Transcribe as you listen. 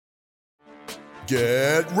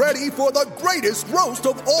Get ready for the greatest roast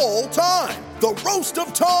of all time, the Roast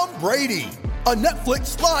of Tom Brady, a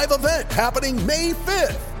Netflix live event happening May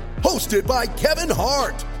 5th. Hosted by Kevin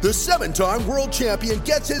Hart, the 7-time world champion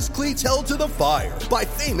gets his cleats held to the fire by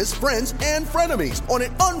famous friends and frenemies on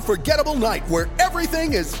an unforgettable night where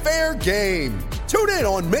everything is fair game. Tune in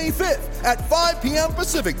on May 5th at 5 p.m.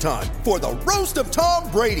 Pacific time for the Roast of Tom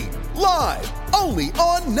Brady, live only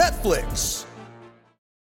on Netflix.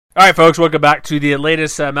 All right, folks, welcome back to the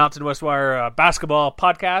latest Mountain West Wire basketball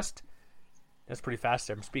podcast. That's pretty fast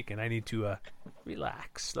there. I'm speaking. I need to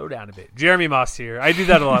relax, slow down a bit. Jeremy Moss here. I do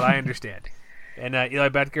that a lot. I understand. And Eli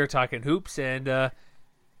Betker talking hoops and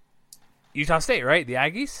Utah State, right? The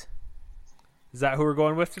Aggies? Is that who we're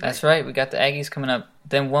going with today? That's right. We got the Aggies coming up.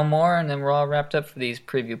 Then one more, and then we're all wrapped up for these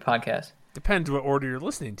preview podcasts. Depends what order you're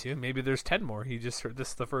listening to. Maybe there's 10 more. You just heard this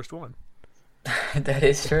is the first one. That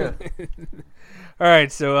is true. All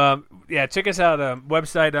right, so check us out.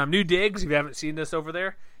 Website New Digs. If you haven't seen this over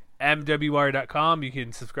there, MWWire.com. You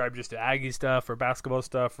can subscribe just to Aggie stuff or basketball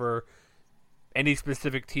stuff or any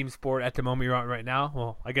specific team sport at the moment you're on right now.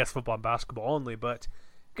 Well, I guess football and basketball only, but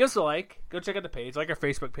give us a like. Go check out the page, like our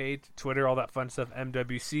Facebook page, Twitter, all that fun stuff.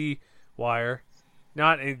 MWC Wire.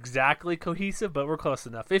 Not exactly cohesive, but we're close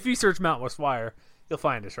enough. If you search Mount West Wire, you'll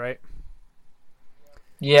find us, right?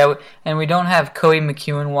 Yeah, and we don't have Coey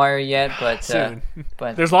McEwen Wire yet, but soon.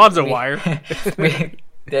 But there's Lonzo Wire.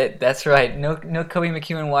 That's right. No Coey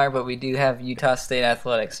McEwen Wire, but we do have Utah State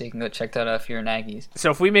Athletics, so you can go check that out if you're an Aggies.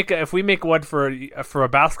 So if we make one for a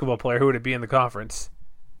basketball player, who would it be in the conference?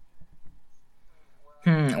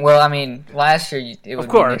 Well, I mean, last year it would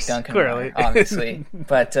be Nick Duncan, clearly, Wire, obviously,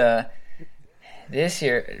 but this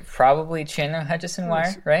year probably Chandler Hutchison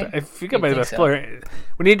Wire, right? If you got my best player,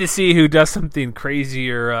 we need to see who does something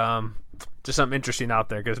crazy or just something interesting out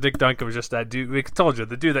there. Because Nick Duncan was just that dude. We told you,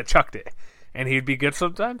 the dude that chucked it, and he'd be good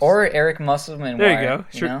sometimes. Or Eric Musselman. There Wire, you go.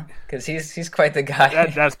 Sure. Because he's quite the guy.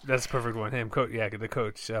 That's a perfect one. Him, the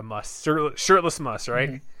coach must shirtless must, right?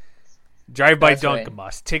 Mm-hmm. Drive-by dunk right.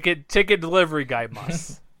 Must. Ticket delivery guy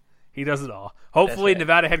must. He does it all. Hopefully, right.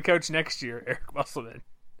 Nevada head coach next year, Eric Musselman.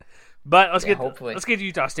 But let's get to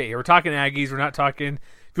Utah State here. We're talking Aggies. We're not talking.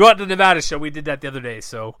 If you want the Nevada show, we did that the other day,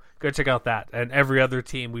 so go check out that and every other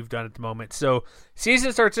team we've done at the moment. So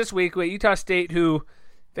season starts this week with Utah State, who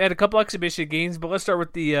they had a couple exhibition games. But let's start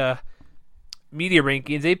with the media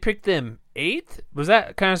rankings. They picked them 8th. Was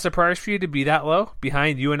that kind of a surprise for you to be that low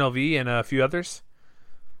behind UNLV and a few others?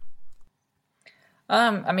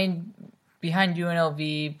 I mean, behind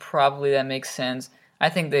UNLV, probably that makes sense. I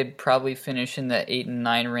think they'd probably finish in the 8 and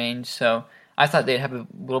 9 range, so I thought they'd have a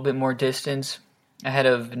little bit more distance ahead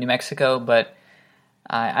of New Mexico, but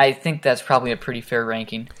I think that's probably a pretty fair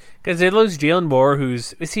ranking. Because they lose Jalen Moore,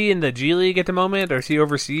 is he in the G League at the moment, or is he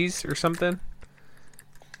overseas or something?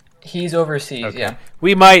 He's overseas, okay. Yeah.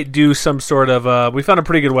 We might do some sort of, we found a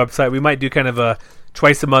pretty good website. We might do kind of a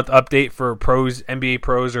twice-a-month update for pros, NBA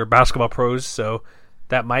pros, or basketball pros, so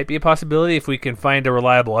that might be a possibility if we can find a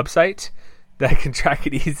reliable website that can track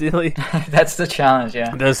it easily. That's the challenge,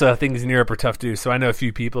 yeah. Those things in Europe are tough to do, so I know a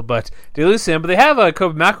few people, but they lose him. But they have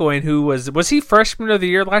Kobe McElwain, who was he freshman of the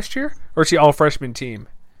year last year, or is he all freshman team?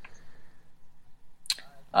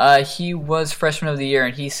 He was freshman of the year,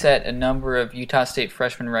 and he set a number of Utah State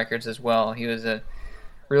freshman records as well. He was a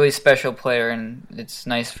really special player, and it's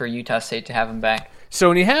nice for Utah State to have him back. So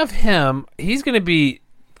when you have him, he's going to be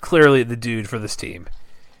clearly the dude for this team.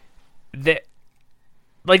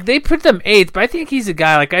 They put them 8th, but I think he's a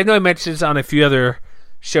guy. Like I know I mentioned this on a few other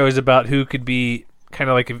shows about who could be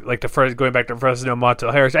kind of like the first going back to Fresno,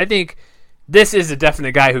 Montel Harris. I think this is a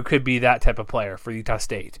definite guy who could be that type of player for Utah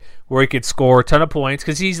State, where he could score a ton of points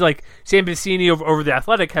because he's like Sam Vecini over the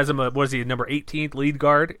Athletic has him. Was he number 18th lead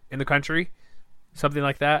guard in the country, something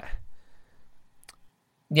like that?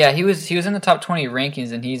 Yeah, he was in the top 20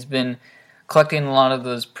 rankings, and he's been collecting a lot of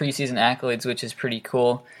those preseason accolades, which is pretty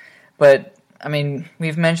cool. But I mean,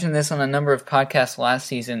 we've mentioned this on a number of podcasts last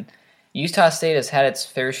season. Utah State has had its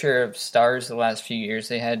fair share of stars the last few years.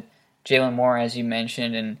 They had Jalen Moore, as you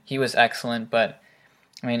mentioned, and he was excellent. But,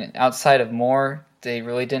 I mean, outside of Moore, they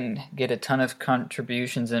really didn't get a ton of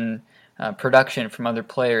contributions and production from other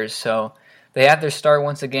players. So they have their star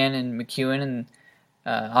once again in McEwen, and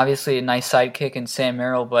obviously a nice sidekick in Sam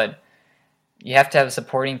Merrill. But you have to have a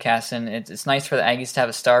supporting cast, and it's nice for the Aggies to have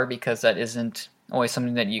a star because that isn't always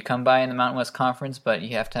something that you come by in the Mountain West Conference, but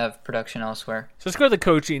you have to have production elsewhere. So let's go to the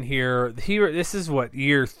coaching here. This is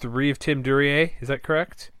year 3 of Tim Duryea, is that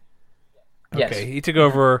correct? Yes. Okay, he took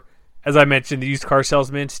over, as I mentioned, the used car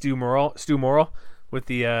salesman, Stu Morrill. with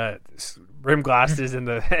the rim glasses and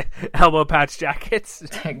the elbow patch jackets.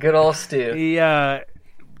 Good old Stu. He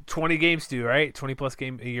 20-game Stu, right? 20-plus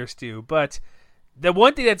game a year Stu. But the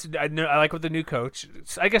one thing I like with the new coach,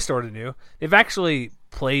 I guess sort of new, they've actually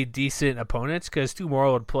played decent opponents because Stu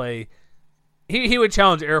Morrill would play. He would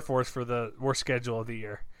challenge Air Force for the worst schedule of the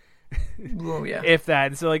year. Oh yeah. If that.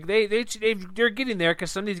 And so like they're getting there because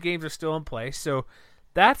some of these games are still in play. So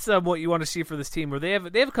that's what you want to see for this team, where they have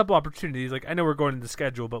a couple opportunities. Like I know we're going into the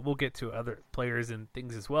schedule, but we'll get to other players and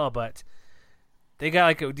things as well. But they got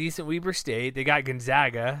like a decent Weber State. They got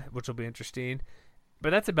Gonzaga, which will be interesting.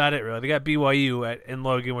 But that's about it, really. They got BYU in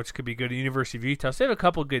Logan, which could be good. University of Utah. So they have a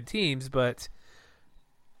couple good teams, but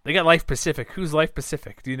they got Life Pacific. Who's Life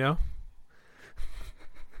Pacific? Do you know?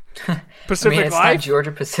 Pacific I mean, it's Life? not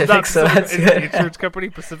Georgia Pacific, so that's good. Insurance company,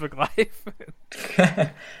 Pacific Life.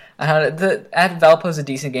 At Valpo's a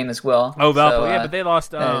decent game as well. Oh, Valpo, so, yeah, but they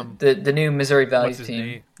lost the new Missouri Valley team.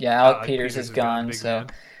 Name? Yeah, Alec Peters is gone, so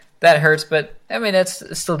that hurts. But I mean,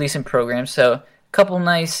 that's still a decent program. So a couple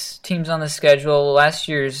nice teams on the schedule. Last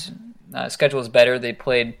year's schedule was better. They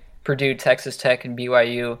played Purdue, Texas Tech, and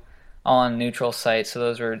BYU all on neutral sites. So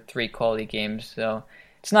those were 3 quality games. So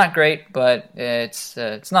it's not great, but it's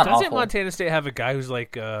not awful. Doesn't Montana State have a guy who's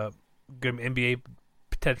like a good NBA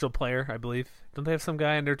potential player, I believe? Don't they have some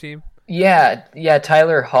guy on their team? Yeah,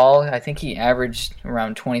 Tyler Hall. I think he averaged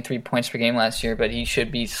around 23 points per game last year, but he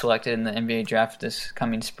should be selected in the NBA draft this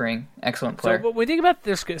coming spring. Excellent player. So when we think about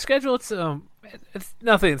their schedule, it's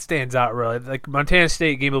nothing that stands out, really. Like Montana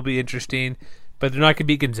State game will be interesting, but they're not going to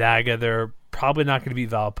beat Gonzaga. They're probably not going to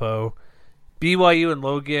beat Valpo. BYU and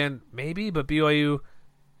Logan, maybe, but BYU...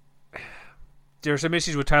 There are some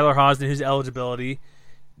issues with Tyler Haws and his eligibility.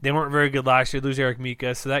 They weren't very good last year. Lose Eric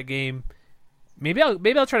Mika, so that game. Maybe I'll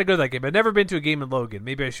try to go to that game. I've never been to a game in Logan.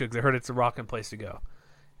 Maybe I should, because I heard it's a rocking place to go.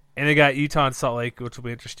 And they got Utah and Salt Lake, which will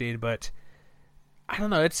be interesting. But I don't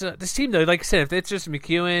know. It's this team though. Like I said, if it's just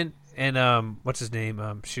McEwen and what's his name?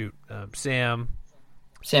 Sam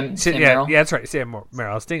Merrill? Yeah, that's right. Sam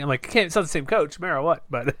Merrill. I was thinking, I'm like, it's not the same coach. Merrill, what?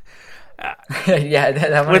 But. Yeah,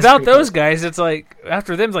 that without those guys, it's like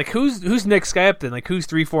after them, it's like who's next guy up then? Like who's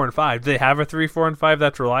 3, 4, and 5? Do they have a 3, 4, and 5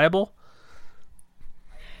 that's reliable?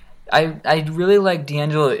 I really like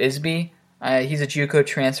D'Angelo Isby. He's a JUCO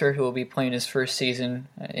transfer who will be playing his first season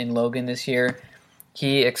in Logan this year.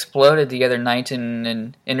 He exploded the other night in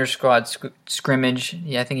an inter-squad scrimmage.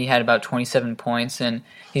 Yeah, I think he had about 27 points, and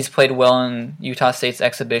he's played well in Utah State's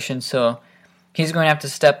exhibition. So he's going to have to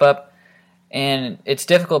step up. And it's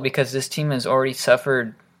difficult because this team has already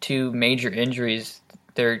suffered 2 major injuries.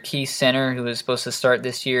 Their key center, who was supposed to start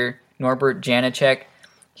this year, Norbert Janacek,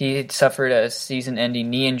 he had suffered a season-ending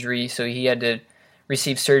knee injury, so he had to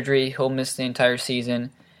receive surgery. He'll miss the entire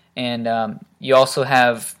season. And you also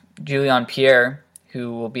have Julian Pierre,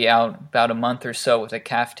 who will be out about a month or so with a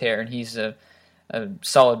calf tear, and he's a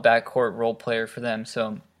solid backcourt role player for them.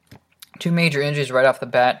 So 2 major injuries right off the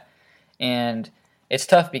bat, and it's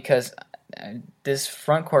tough because this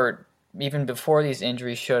front court, even before these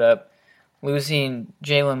injuries showed up, losing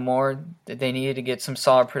Jalen Moore, they needed to get some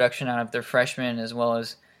solid production out of their freshmen as well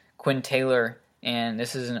as Quinn Taylor. And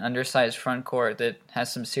this is an undersized front court that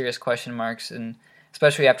has some serious question marks, and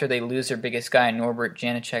especially after they lose their biggest guy, Norbert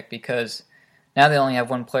Janacek, because now they only have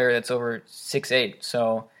one player that's over 6'8".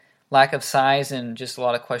 So lack of size and just a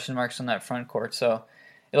lot of question marks on that front court. So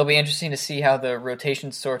it'll be interesting to see how the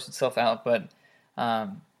rotation sorts itself out, but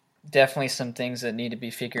definitely some things that need to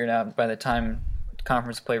be figured out by the time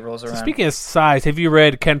conference play rolls around. So speaking of size, have you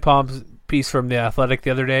read Ken Palm's piece from The Athletic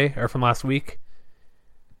the other day, or from last week?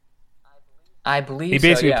 I believe he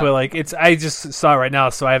basically put like it's. I just saw it right now,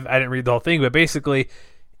 so I didn't read the whole thing. But basically,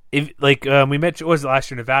 if like we mentioned, what was it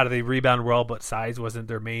last year in Nevada? They rebounded well, but size wasn't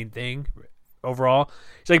their main thing overall.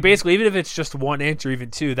 It's like basically, even if it's just 1 inch or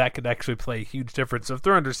even 2, that could actually play a huge difference. So if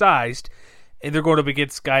they're undersized and they're going up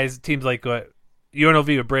against teams like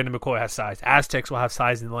UNLV with Brandon McCoy has size. Aztecs will have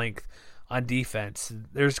size and length on defense.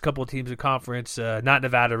 There's a couple of teams in conference, not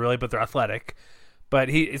Nevada really, but they're athletic. But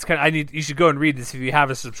it's kind of you should go and read this if you have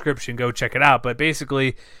a subscription. Go check it out. But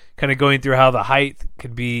basically, kind of going through how the height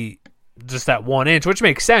could be just that 1 inch, which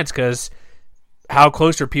makes sense because how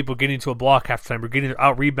close are people getting to a block half the time? We're getting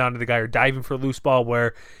out rebounded the guy or diving for a loose ball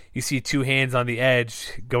where you see 2 hands on the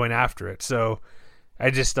edge going after it. So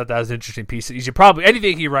I just thought that was an interesting piece. You should probably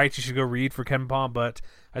anything he writes, you should go read for Ken Palm. But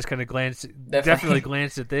I just kind of definitely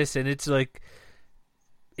glanced at this, and it's like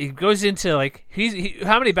it goes into like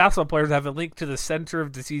how many basketball players have a link to the Center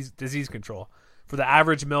of Disease Control for the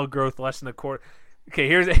average male growth less than a quarter. Okay,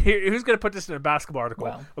 who's going to put this in a basketball article?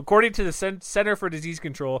 Wow. According to the Center for Disease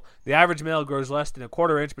Control, the average male grows less than a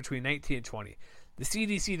quarter inch between 19 and 20. the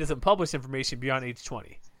CDC doesn't publish information beyond age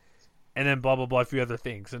 20, and then blah blah blah, a few other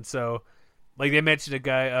things. And so, like they mentioned a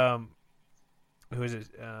guy, who is it?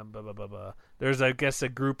 Blah blah blah blah. There's, I guess, a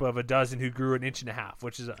group of a dozen who grew an inch and a half,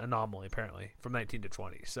 which is an anomaly apparently from 19 to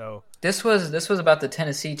 20. So this was about the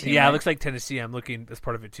Tennessee team. Yeah, right? It looks like Tennessee. I'm looking as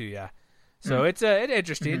part of it too. Yeah. So it's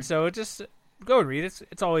interesting. Mm-hmm. So just go and read it.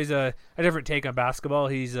 It's always a different take on basketball.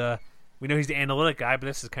 He's we know he's the analytic guy, but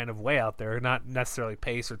this is kind of way out there, not necessarily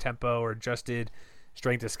pace or tempo or adjusted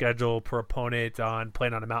strength of schedule per opponent on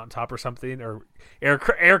playing on a mountaintop or something, or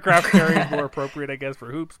aircraft carrier is more appropriate, I guess,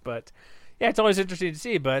 for hoops. But yeah, it's always interesting to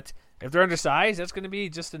see. But if they're undersized, that's going to be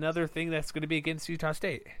just another thing that's going to be against Utah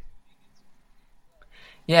State.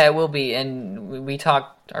 Yeah, it will be. And we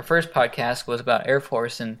talked, our first podcast was about Air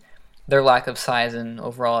Force and their lack of size and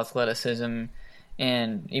overall athleticism.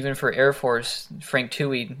 And even for Air Force, Frank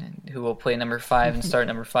Tui, who will play number 5 and start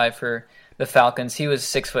number 5 for the Falcons, he was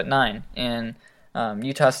 6'9", and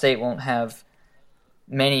Utah State won't have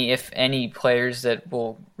many, if any, players that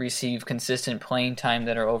will receive consistent playing time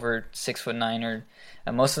that are over 6'9",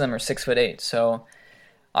 or most of them are 6'8". So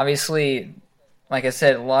obviously, like I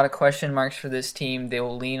said, a lot of question marks for this team. They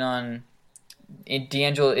will lean on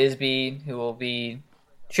D'Angelo Isby, who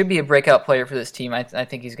should be a breakout player for this team. I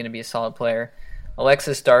think he's going to be a solid player.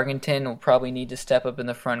 Alexis Darlington will probably need to step up in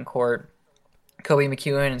the front court. Kobe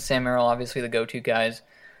McEwen and Sam Merrill, obviously the go-to guys.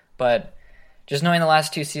 But just knowing the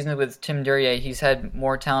last 2 seasons with Tim Duryea, he's had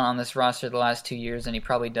more talent on this roster the last 2 years than he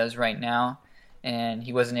probably does right now. And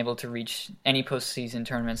he wasn't able to reach any postseason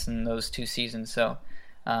tournaments in those 2 seasons. So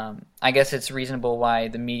I guess it's reasonable why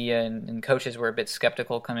the media and coaches were a bit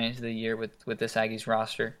skeptical coming into the year with this Aggies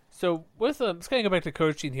roster. So with let's kind of go back to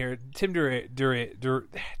coaching here. Tim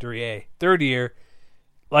Duryea, third year.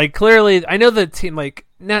 Like, clearly, I know the team,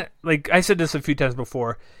 not like I said this a few times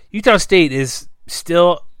before, Utah State is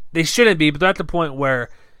still, they shouldn't be, but they're at the point where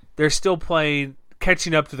they're still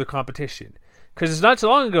catching up to the competition. Because it's not too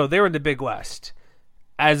long ago, they were in the Big West.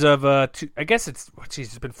 As of, I guess it's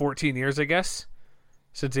been 14 years, I guess,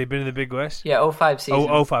 since they've been in the Big West. Yeah, 05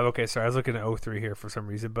 season. 05, okay, sorry, I was looking at 03 here for some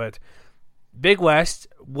reason. But Big West,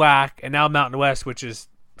 WAC, and now Mountain West, which is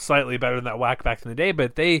slightly better than that WAC back in the day,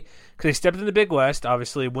 but because they stepped in the Big West,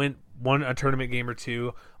 obviously won a tournament game or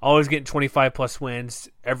two, always getting 25-plus wins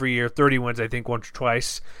every year, 30 wins, I think, once or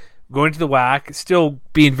twice. Going to the WAC, still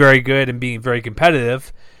being very good and being very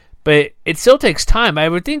competitive, but it still takes time. I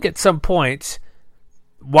would think at some point,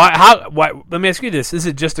 why? Let me ask you this. Is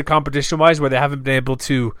it just a competition-wise where they haven't been able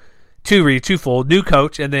to twofold, new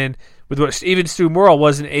coach, and then with what even Stu Morrill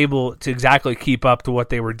wasn't able to exactly keep up to what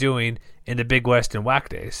they were doing in the Big West and WAC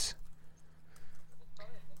days?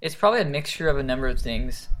 It's probably a mixture of a number of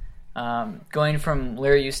things. Going from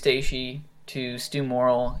Larry Eustachy to Stu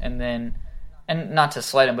Morrill, and not to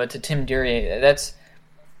slight him, but to Tim Duryea,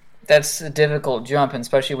 that's a difficult jump, and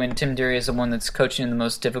especially when Tim Duryea is the one that's coaching in the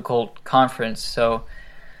most difficult conference. So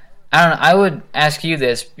I don't know. I would ask you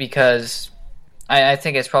this because I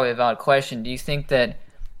think it's probably a valid question. Do you think that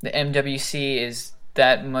the MWC is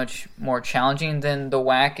that much more challenging than the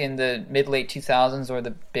WAC in the mid-late 2000s or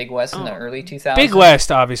the Big West in the early 2000s? Big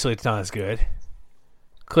West, obviously, it's not as good.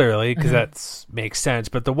 Clearly, because that makes sense.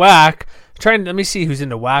 But the WAC, let me see who's in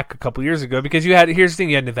the WAC a couple years ago, because here's the thing,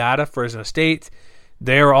 you had Nevada, Fresno State.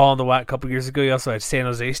 They were all in the WAC a couple years ago. You also had San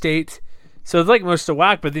Jose State. So it's like most of the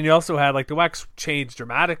WAC, but then you also had, the WAC's changed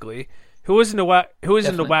dramatically. Who was in the WAC? Who was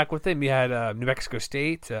in the WAC with them? You had New Mexico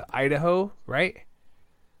State, Idaho, right?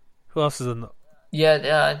 Who else is in the...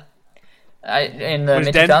 Yeah, in the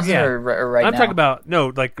mid-2000s or right now? I'm talking about,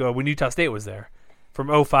 when Utah State was there,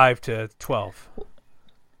 from 05 to 12.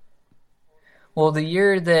 Well, the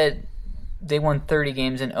year that they won 30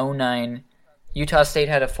 games in 09, Utah State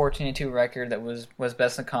had a 14-2 record that was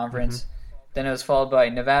best in the conference. Mm-hmm. Then it was followed by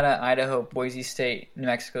Nevada, Idaho, Boise State, New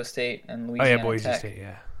Mexico State, and Louisiana Boise Tech, State,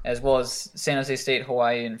 yeah. As well as San Jose State,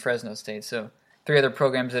 Hawaii, and Fresno State. So 3 other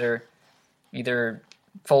programs that are either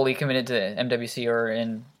fully committed to MWC or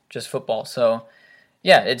in just football. So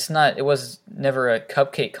yeah, it was never a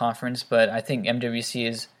cupcake conference, but I think MWC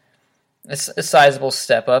is a sizable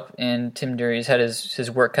step up, and Tim Duryea's had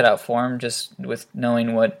his work cut out for him, just with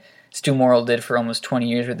knowing what Stu Morrill did for almost 20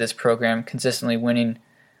 years with this program, consistently winning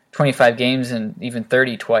 25 games and even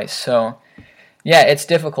 30 twice. So yeah, it's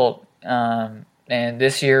difficult, and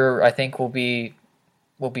this year I think will be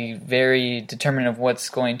very determinant of what's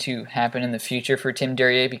going to happen in the future for Tim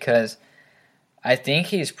Duryea, because I think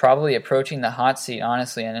he's probably approaching the hot seat,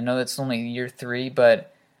 honestly. And I know that's only year 3,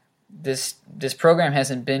 but this program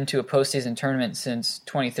hasn't been to a postseason tournament since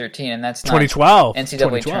 2013, and that's not 2012 NCAA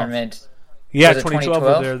 2012. tournament. Yeah,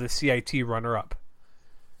 2012 they're the CIT runner-up.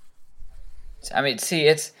 I mean, see,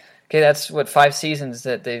 it's okay. That's what 5 seasons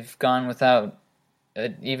that they've gone without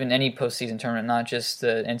even any postseason tournament, not just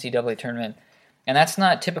the NCAA tournament, and that's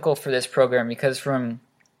not typical for this program because from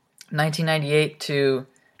 1998 to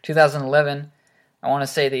 2011, I want to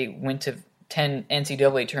say they went to 10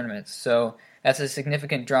 NCAA tournaments. So that's a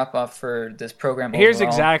significant drop off for this program. Here's overall.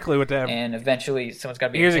 exactly what they have. And eventually, someone's got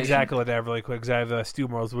to be. Here's exactly what they have really quick. Because I have Stu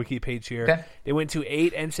Morrill's wiki page here. Okay. They went to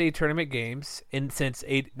 8 NCAA tournament games since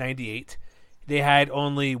 98. They had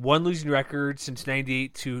only 1 losing record since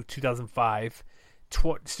 98 to 2005.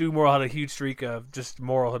 Stu Morrill had a huge streak of just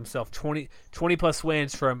Morrill himself, 20 plus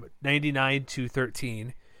wins from 99 to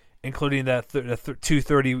 13, including the 2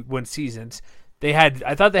 30-win seasons.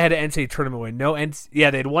 I thought they had an NCAA tournament win. They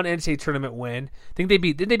had one NCAA tournament win. I think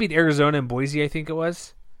didn't they beat Arizona and Boise? I think it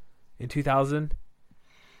was in 2000.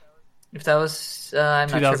 If that was, I'm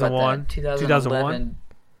not sure about that. 2001.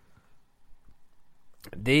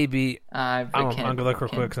 They beat. I'm gonna look real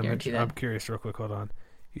quick. I'm curious, real quick. Hold on.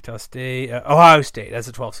 Utah State, Ohio State. That's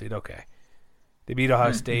a 12 seed. Okay, they beat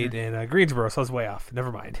Ohio State and Greensboro. So I was way off.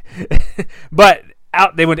 Never mind. But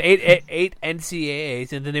they went 8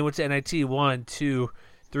 NCAAs, and then they went to NIT 1, 2,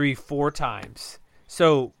 3, 4 times.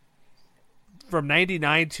 So from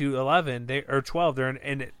 99 to 11, or 12, they're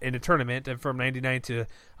in a tournament, and from 99 to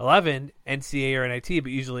 11, NCAA or NIT,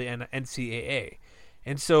 but usually NCAA.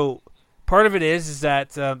 And so part of it is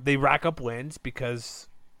that they rack up wins because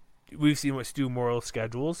we've seen what Stu Morrill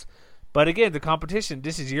schedules. But again, the competition,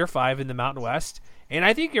 this is year 5 in the Mountain West. And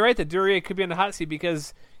I think you're right that Duryea could be on the hot seat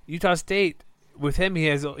because Utah State, with him,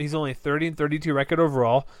 he's only 30-32 record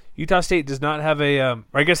overall. Utah State does not have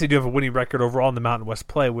I guess they do have a winning record overall in the Mountain West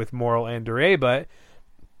play with Morrill and Duryea, but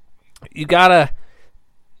he's not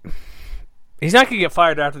going to get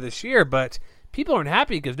fired after this year, but people aren't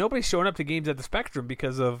happy because nobody's showing up to games at the Spectrum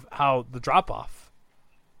because of how the drop-off.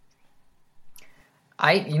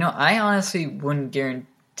 I honestly wouldn't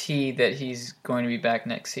guarantee that he's going to be back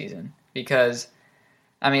next season because,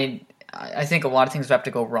 I mean, I think a lot of things have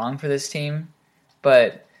to go wrong for this team,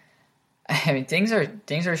 but I mean things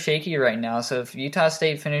are shaky right now. So if Utah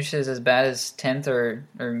State finishes as bad as 10th or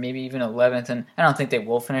maybe even 11th, and I don't think they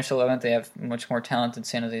will finish 11th. They have much more talent than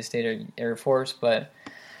San Jose State or Air Force, but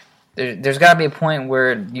there's got to be a point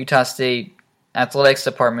where Utah State athletics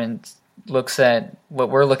department looks at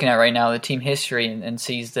what we're looking at right now, the team history, and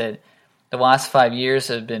sees that the last 5 years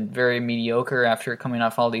have been very mediocre after coming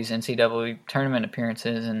off all these NCAA tournament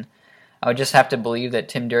appearances, and I would just have to believe that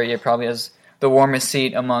Tim Duryea probably has the warmest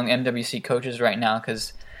seat among MWC coaches right now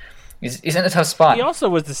because he's in a tough spot. He also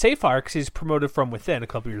was the safe hire because he's promoted from within a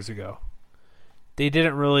couple years ago. They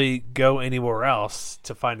didn't really go anywhere else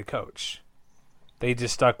to find a coach. They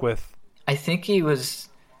just stuck with... I think he was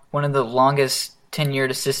one of the longest tenured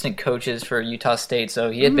assistant coaches for Utah State,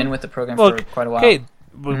 so he had been with the program for quite a while. Okay,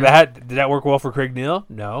 did that work well for Craig Neal?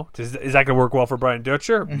 No. Is that going to work well for Brian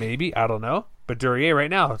Dutcher? Maybe. I don't know. But Duryea right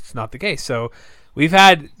now, it's not the case. So this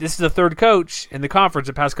is the third coach in the conference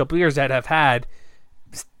the past couple of years that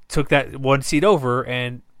took that one seat over,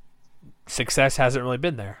 and success hasn't really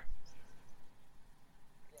been there.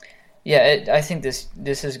 Yeah, I think this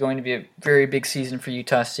is going to be a very big season for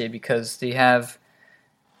Utah State because they have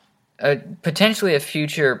potentially a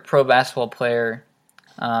future pro basketball player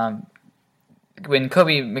when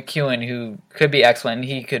Kobe McEwen, who could be excellent,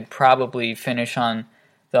 he could probably finish on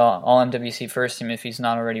the All-MWC first team if he's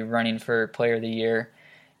not already running for Player of the Year.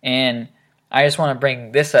 And I just want to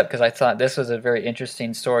bring this up because I thought this was a very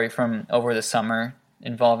interesting story from over the summer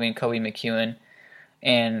involving Kobe McEwen.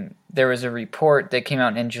 And there was a report that came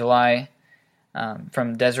out in July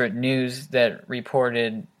from Deseret News that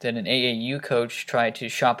reported that an AAU coach tried to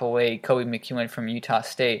shop away Kobe McEwen from Utah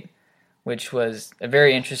State, which was a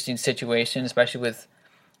very interesting situation, especially with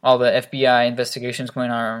all the FBI investigations going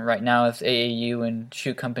on right now with AAU and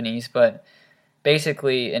shoe companies. But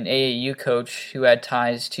basically, an AAU coach who had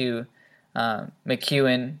ties to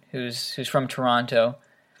McEwen, who's from Toronto,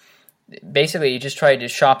 basically he just tried to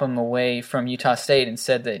shop him away from Utah State and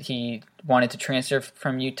said that he wanted to transfer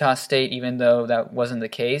from Utah State, even though that wasn't the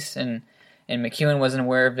case. And McEwen wasn't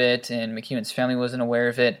aware of it, and McEwen's family wasn't aware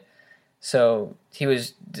of it. So it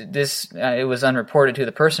was unreported who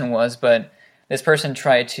the person was, but this person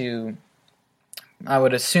tried to, I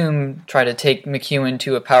would assume, try to take McEwen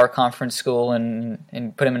to a power conference school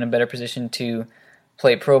and put him in a better position to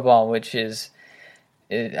play pro ball, which is,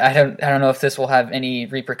 I don't know if this will have any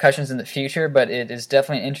repercussions in the future, but it is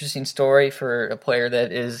definitely an interesting story for a player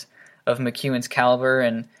that is of McEwen's caliber,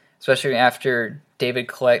 and especially after David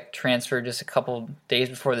Collette transferred just a couple days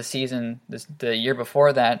before the season, the year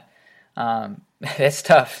before that. It's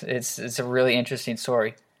tough. It's a really interesting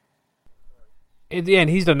story. in the end,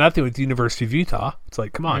 he's done nothing with the University of Utah. It's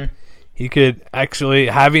like, come on. He could actually,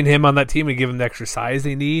 having him on that team and give him the extra size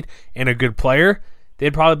they need and a good player,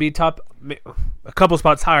 they'd probably be top, a couple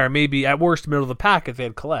spots higher, maybe at worst middle of the pack if they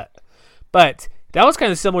had Collette. But that was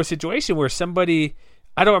kind of a similar situation where somebody,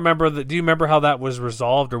 I don't remember, do you remember how that was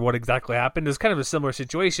resolved or what exactly happened? It was kind of a similar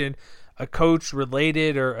situation. A coach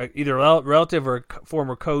related or either relative or a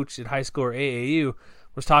former coach in high school or AAU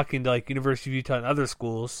was talking to like University of Utah and other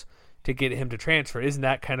schools to get him to transfer. Isn't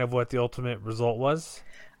that kind of what the ultimate result was?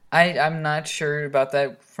 I'm not sure about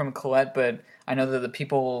that from Collette, but I know that the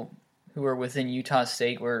people who were within Utah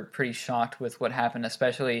State were pretty shocked with what happened,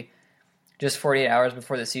 especially just 48 hours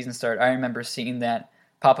before the season started. I remember seeing that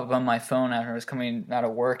pop up on my phone after I was coming out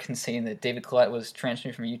of work and seeing that David Collette was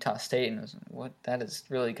transferring from Utah State, and I was like, what? That is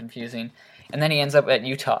really confusing. And then he ends up at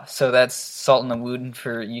Utah, so that's salt in the wound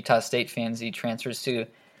for Utah State fans. He transfers to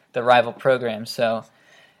the rival program, so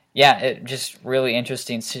yeah, it just really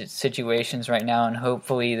interesting situations right now, and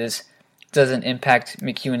hopefully this doesn't impact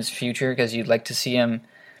McEwen's future, because you'd like to see him,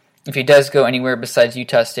 if he does go anywhere besides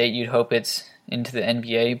Utah State, you'd hope it's into the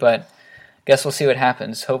NBA, but I guess we'll see what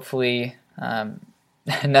happens. Hopefully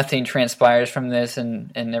nothing transpires from this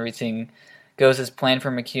and everything goes as planned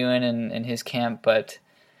for McEwen and his camp, but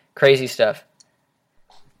crazy stuff.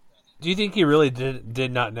 Do you think he really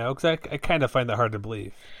did not know? Because I kind of find that hard to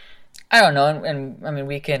believe. I don't know, and I mean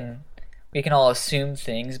we can all assume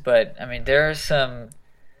things, but I mean there are some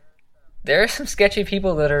sketchy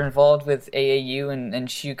people that are involved with AAU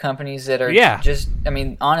and shoe companies that are just, I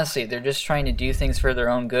mean, honestly, they're just trying to do things for their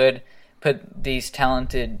own good, put these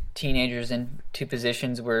talented teenagers into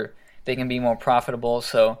positions where they can be more profitable.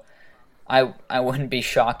 So I wouldn't be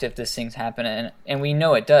shocked if this thing's happening, and we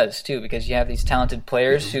know it does too, because you have these talented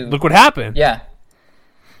players who look what happened. Yeah.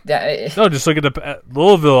 No, just look at the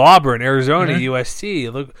Louisville, Auburn, Arizona,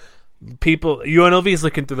 USC. Look, people, UNLV is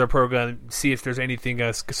looking through their program, see if there's anything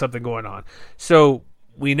something going on. So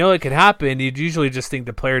we know it could happen. You'd usually just think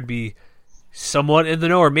the player would be somewhat in the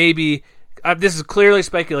know, or maybe this is clearly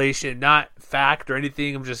speculation, not fact or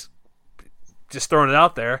anything. I'm just throwing it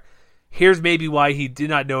out there. Here's maybe why he did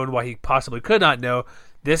not know and why he possibly could not know.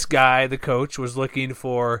 This guy, the coach, was looking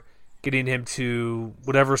for getting him to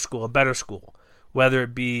whatever school, a better school, whether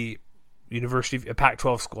it be University, a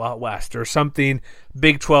Pac-12 school out west, or something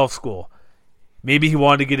Big 12 school. Maybe he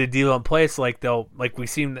wanted to get a deal in place, like we've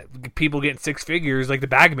seen people getting six figures, like the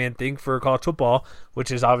Bagman thing for college football,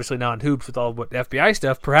 which is obviously now in hoops with all the FBI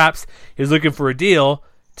stuff. Perhaps he's looking for a deal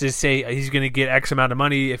to say he's going to get X amount of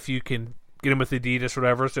money if you can get him with Adidas or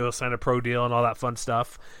whatever, so he'll sign a pro deal and all that fun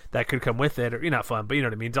stuff that could come with it. Or not fun, but you know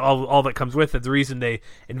what I mean. All that comes with it. The reason they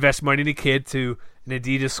invest money in a kid to an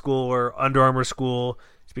Adidas school or Under Armour school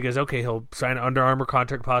is because, okay, he'll sign an Under Armour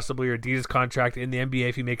contract possibly, or Adidas contract in the NBA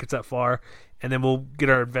if he makes it that far, and then we'll get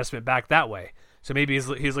our investment back that way. So maybe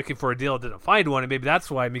he's looking for a deal, didn't find one, and maybe that's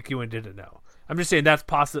why McEwen didn't know. I'm just saying that's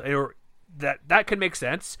possible, or that could make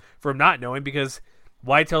sense for him not knowing, because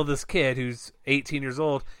why tell this kid who's 18 years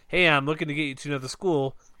old, hey, I'm looking to get you to another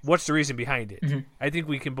school? What's the reason behind it? Mm-hmm. I think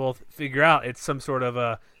we can both figure out it's some sort of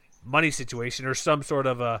a money situation or some sort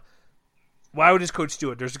of a, why would his coach do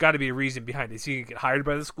it? There's got to be a reason behind it. Is he going to get hired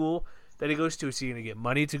by the school that he goes to? Is he going to get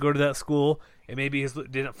money to go to that school? And maybe he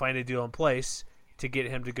didn't find a deal in place to get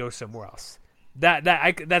him to go somewhere else.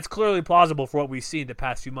 That's clearly plausible for what we've seen the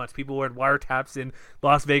past few months. People were in wiretaps in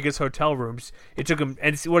Las Vegas hotel rooms. It took him,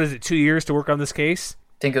 and what is it, 2 years to work on this case?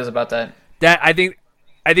 I think it was about that. I think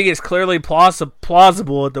it's clearly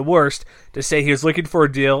plausible at the worst to say he was looking for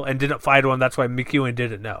a deal and didn't find one. That's why McEwen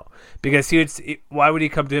didn't know, because why would he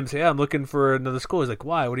come to him and say, I'm looking for another school? He's like,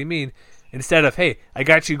 why? What do you mean? Instead of, hey, I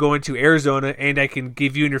got you going to Arizona and I can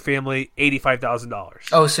give you and your family $85,000.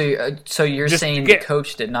 Oh, so you're saying the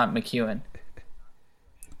coach did, not McEwen?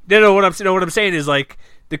 No. What I'm saying is, like,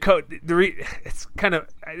 the coach. It's kind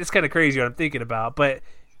of crazy what I'm thinking about. But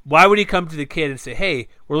why would he come to the kid and say, "Hey,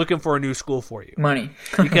 we're looking for a new school for you"? Money.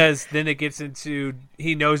 Because then it gets into,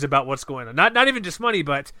 he knows about what's going on. Not even just money,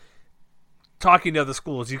 but talking to other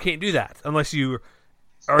schools. You can't do that unless you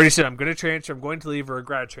already said, "I'm going to transfer. I'm going to leave," or a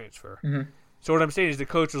grad transfer. Mm-hmm. So what I'm saying is, the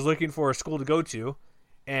coach was looking for a school to go to,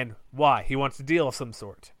 and why? He wants a deal of some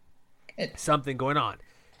sort. Something going on.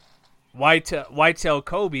 Why tell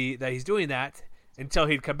Kobe that he's doing that until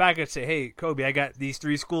he'd come back and say, hey, Kobe, I got these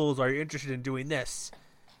 3 schools. Are you interested in doing this?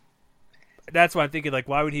 That's why I'm thinking, like,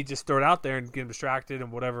 why would he just throw it out there and get him distracted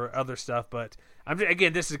and whatever other stuff? But,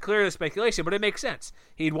 again, this is clearly speculation, but it makes sense.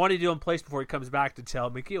 He'd want to do in place before he comes back to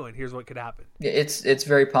tell McEwen, here's what could happen. It's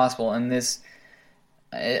very possible. And this,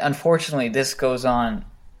 unfortunately, this goes on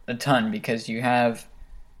a ton because you have,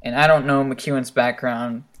 and I don't know McEwen's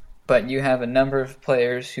background but you have a number of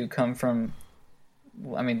players who come from,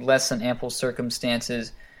 less than ample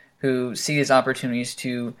circumstances, who see these opportunities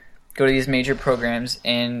to go to these major programs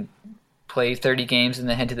and play 30 games and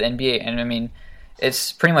then head to the NBA. And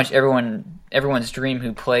it's pretty much everyone's dream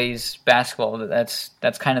who plays basketball. That's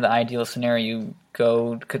kind of the ideal scenario. You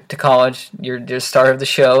go to college, you're the star of the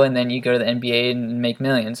show, and then you go to the NBA and make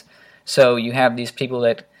millions. So you have these people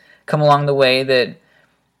that come along the way that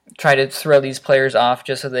try to throw these players off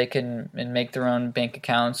just so they can make their own bank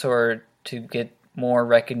accounts or to get more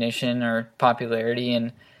recognition or popularity.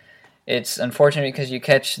 And it's unfortunate because you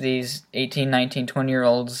catch these 18, 19,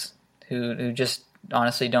 20-year-olds who just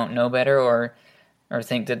honestly don't know better or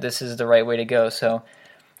think that this is the right way to go. So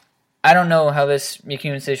I don't know how this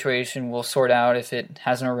McEwen situation will sort out, if it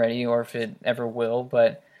hasn't already or if it ever will,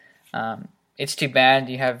 but it's too bad.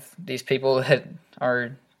 You have these people that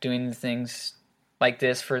are doing things like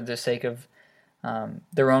this for the sake of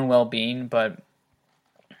their own well-being, but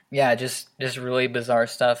yeah, just really bizarre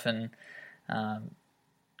stuff, and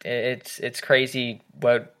it's crazy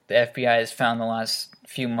what the FBI has found the last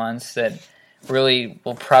few months that really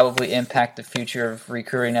will probably impact the future of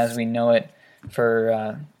recruiting as we know it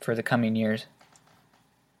for the coming years.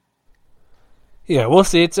 Yeah, we'll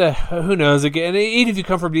see. It's who knows. Again, even if you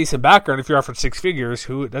come from a decent background, if you're offered six figures,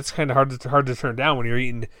 that's kind of hard to turn down when you're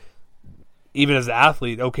eating, even as an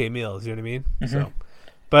athlete, okay meals. You know what I mean? Mm-hmm. So,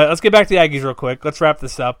 but let's get back to the Aggies real quick. Let's wrap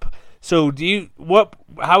this up. So,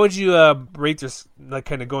 how would you rate this? Like,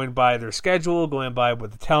 kind of going by their schedule, going by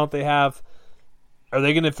what the talent they have. Are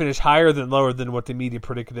they going to finish higher than lower than what the media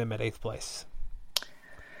predicted them at 8th place?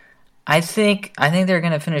 I think they're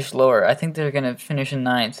going to finish lower. I think they're going to finish in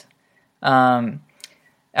 9th.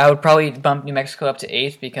 I would probably bump New Mexico up to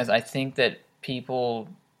 8th because I think that people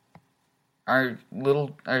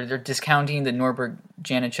they're discounting the Norbert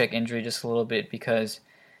Janicek injury just a little bit because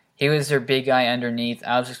he was their big guy underneath.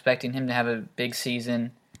 I was expecting him to have a big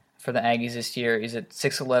season for the Aggies this year. He's at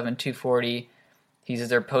 6'11", 240. He's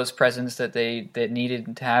their post presence that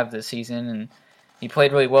needed to have this season, and he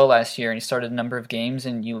played really well last year, and he started a number of games,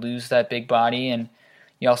 and you lose that big body, and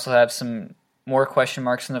you also have some more question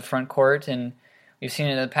marks in the front court, and we've seen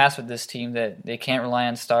it in the past with this team that they can't rely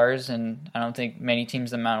on stars, and I don't think many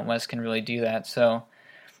teams in the Mountain West can really do that. So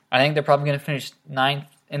I think they're probably going to finish 9th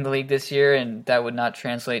in the league this year, and that would not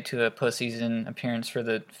translate to a postseason appearance for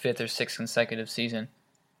the 5th or 6th consecutive season.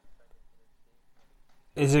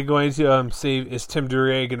 Is it going to is Tim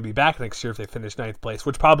Duryea going to be back next year if they finish 9th place,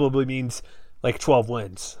 which probably means like 12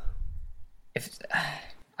 wins?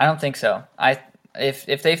 I don't think so.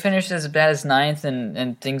 If they finish as bad as 9th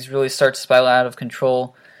and things really start to spiral out of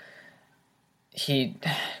control,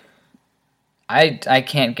 I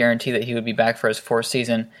can't guarantee that he would be back for his 4th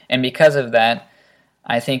season. And because of that,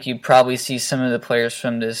 I think you'd probably see some of the players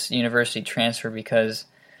from this university transfer because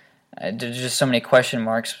there's just so many question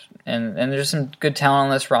marks. And there's some good talent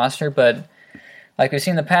on this roster, but like we've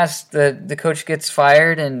seen in the past, the coach gets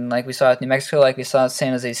fired, and like we saw at New Mexico, like we saw at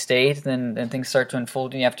San Jose State, then things start to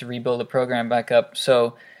unfold, and you have to rebuild the program back up.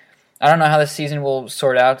 So I don't know how this season will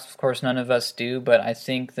sort out. Of course, none of us do, but I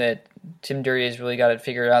think that Tim Duryea has really got it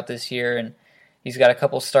figured out this year, and he's got a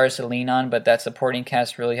couple stars to lean on, but that supporting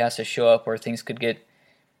cast really has to show up, or things could get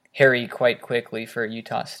hairy quite quickly for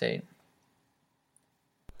Utah State.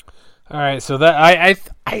 All right, so that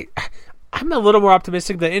I'm a little more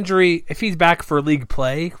optimistic. The injury, if he's back for league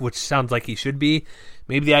play, which sounds like he should be,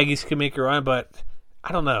 maybe the Aggies can make a run. But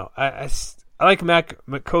I don't know. I like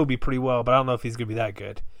McCoby pretty well, but I don't know if he's going to be that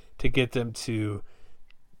good to get them to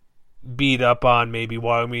beat up on maybe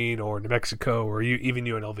Wyoming or New Mexico or even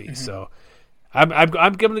UNLV. Mm-hmm. So I'm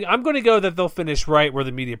going to go that they'll finish right where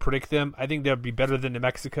the media predict them. I think they'll be better than New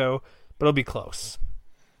Mexico, but it'll be close,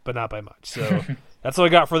 but not by much. So. That's all I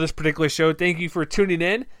got for this particular show. Thank you for tuning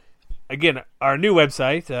in. Again, our new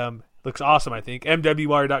website looks awesome, I think,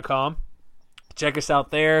 mwire.com. Check us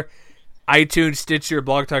out there. iTunes, Stitcher,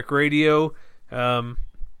 Blog Talk Radio.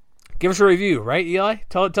 Give us a review, right, Eli?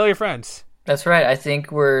 Tell your friends. That's right. I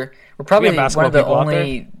think we're probably one of the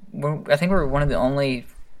only. I think we're one of the only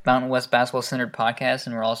Mountain West Basketball Centered podcasts,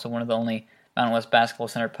 and we're also one of the only Mountain West Basketball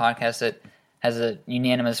Centered podcasts that has a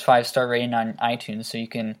unanimous 5-star rating on iTunes. So you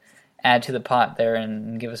can add to the pot there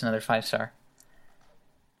and give us another 5-star.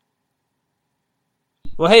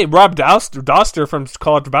 Well, hey, Rob Doster from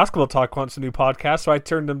College Basketball Talk wants a new podcast, so I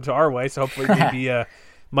turned him to our way. So hopefully maybe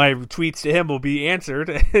my tweets to him will be answered.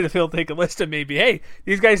 And if he'll take a list of maybe, hey,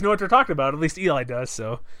 these guys know what they're talking about. At least Eli does,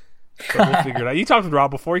 so we'll figure it out. You talked with Rob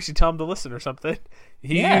before. You should tell him to listen or something.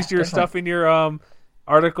 He used your stuff in your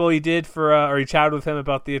article he did for, or he chatted with him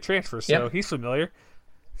about the transfer, so he's familiar.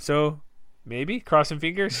 So Maybe. Crossing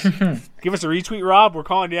fingers. Give us a retweet, Rob. We're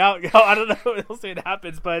calling you out. I don't know. We'll see what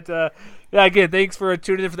happens. But, again, thanks for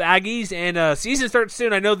tuning in for the Aggies. And season starts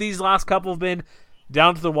soon. I know these last couple have been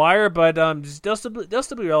down to the wire, but they'll still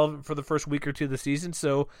be relevant for the first week or two of the season.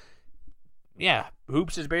 So, yeah,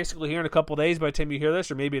 Hoops is basically here in a couple days by the time you hear this,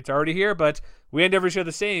 or maybe it's already here. But we end every show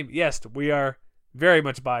the same. Yes, we are very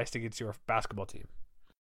much biased against your basketball team.